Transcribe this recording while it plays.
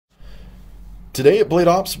Today at Blade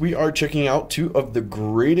Ops, we are checking out two of the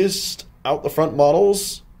greatest out-the-front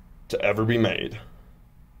models to ever be made.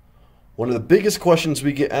 One of the biggest questions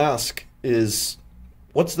we get asked is,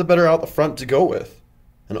 what's the better out-the-front to go with?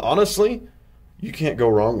 And honestly, you can't go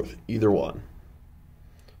wrong with either one.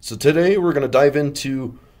 So today we're going to dive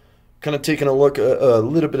into kind of taking a look at a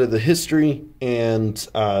little bit of the history and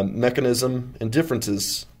mechanism and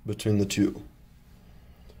differences between the two.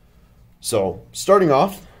 So starting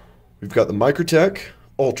off, we've got the Microtech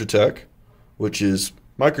Ultratech, which is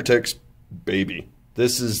Microtech's baby.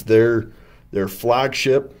 This is their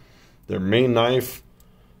flagship, their main knife.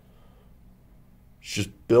 It's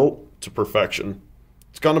just built to perfection.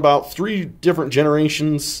 It's gone about 3 different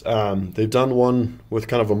generations. They've done one with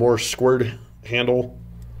kind of a more squared handle,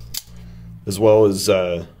 as well as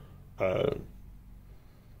a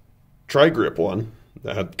tri-grip one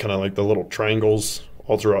that had kind of like the little triangles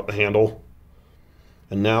all throughout the handle.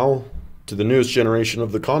 And now to the newest generation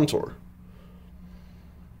of the Contour.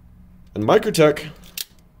 And Microtech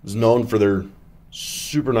is known for their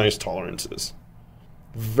super nice tolerances.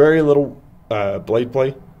 Very little blade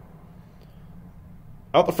play.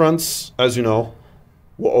 Out the fronts, as you know,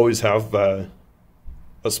 will always have a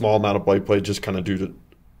small amount of blade play just kind of due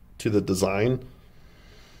to the design.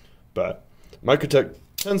 But Microtech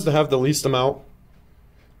tends to have the least amount.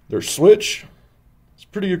 Their switch is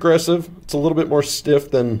pretty aggressive. It's a little bit more stiff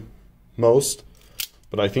than most,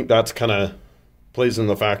 but I think that's kind of plays in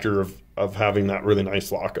the factor of having that really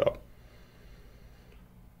nice lockup.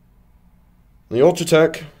 The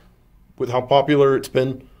Ultratech, with how popular it's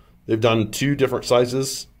been, they've done 2 different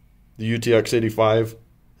sizes, the UTX 85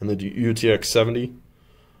 and the UTX 70,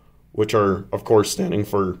 which are, of course, standing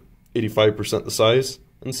for 85% the size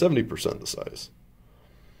and 70% the size.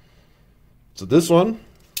 So this one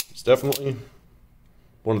is definitely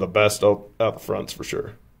one of the best out the fronts for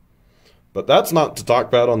sure. But that's not to talk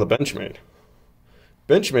bad on the Benchmade.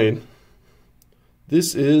 Benchmade,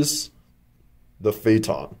 this is the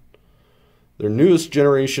Phaeton, their newest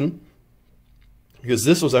generation, because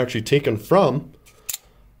this was actually taken from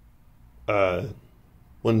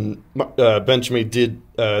when Benchmade did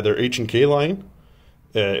their H&K line.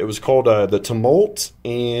 It was called the Tumult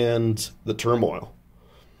and the Turmoil,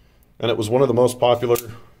 and it was one of the most popular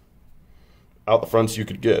out the fronts you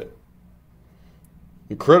could get.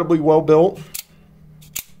 Incredibly well built.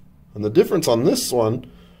 And the difference on this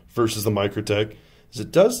one versus the Microtech is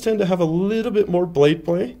it does tend to have a little bit more blade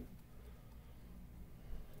play,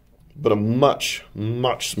 but a much,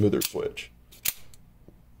 much smoother switch.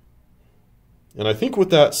 And I think with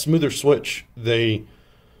that smoother switch, they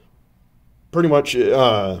pretty much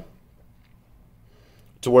to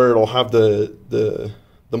where it'll have the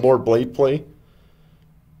more blade play,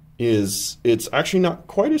 is it's actually not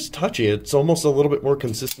quite as touchy. It's almost a little bit more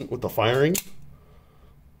consistent with the firing.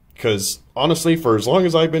 Because honestly, for as long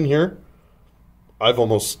as I've been here,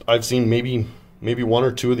 I've seen maybe 1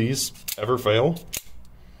 or 2 of these ever fail.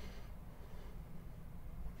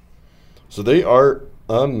 So they are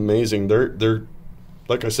amazing. They're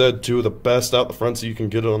like I said, 2 of the best out the front so you can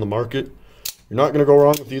get it on the market. You're not going to go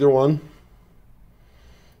wrong with either one.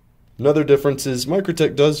 Another difference is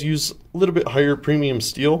Microtech does use a little bit higher premium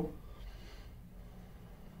steel,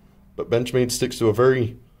 but Benchmade sticks to a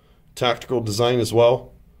very tactical design as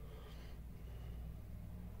well.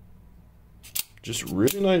 Just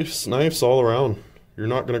really nice knives all around. You're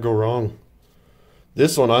not going to go wrong.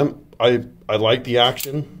 This one, I like the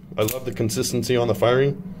action. I love the consistency on the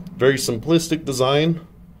firing. Very simplistic design.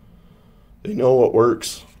 They know what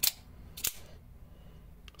works,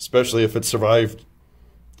 especially if it survived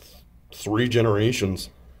 3 generations.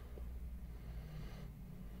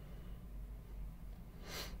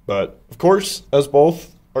 But of course, as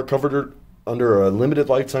both are covered under a limited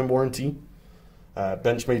lifetime warranty,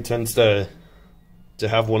 Benchmade tends to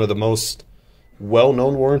have one of the most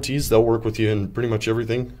well-known warranties. They'll work with you in pretty much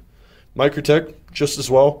everything. Microtech, just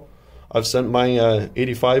as well. I've sent my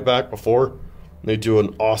 85 back before. They do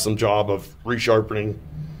an awesome job of resharpening,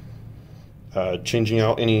 changing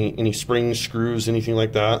out any springs, screws, anything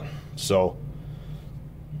like that. So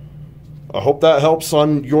I hope that helps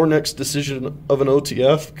on your next decision of an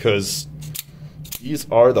OTF, because these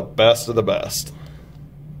are the best of the best.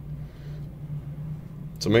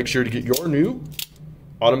 So make sure to get your new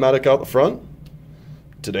automatic out the front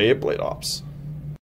today at Blade Ops.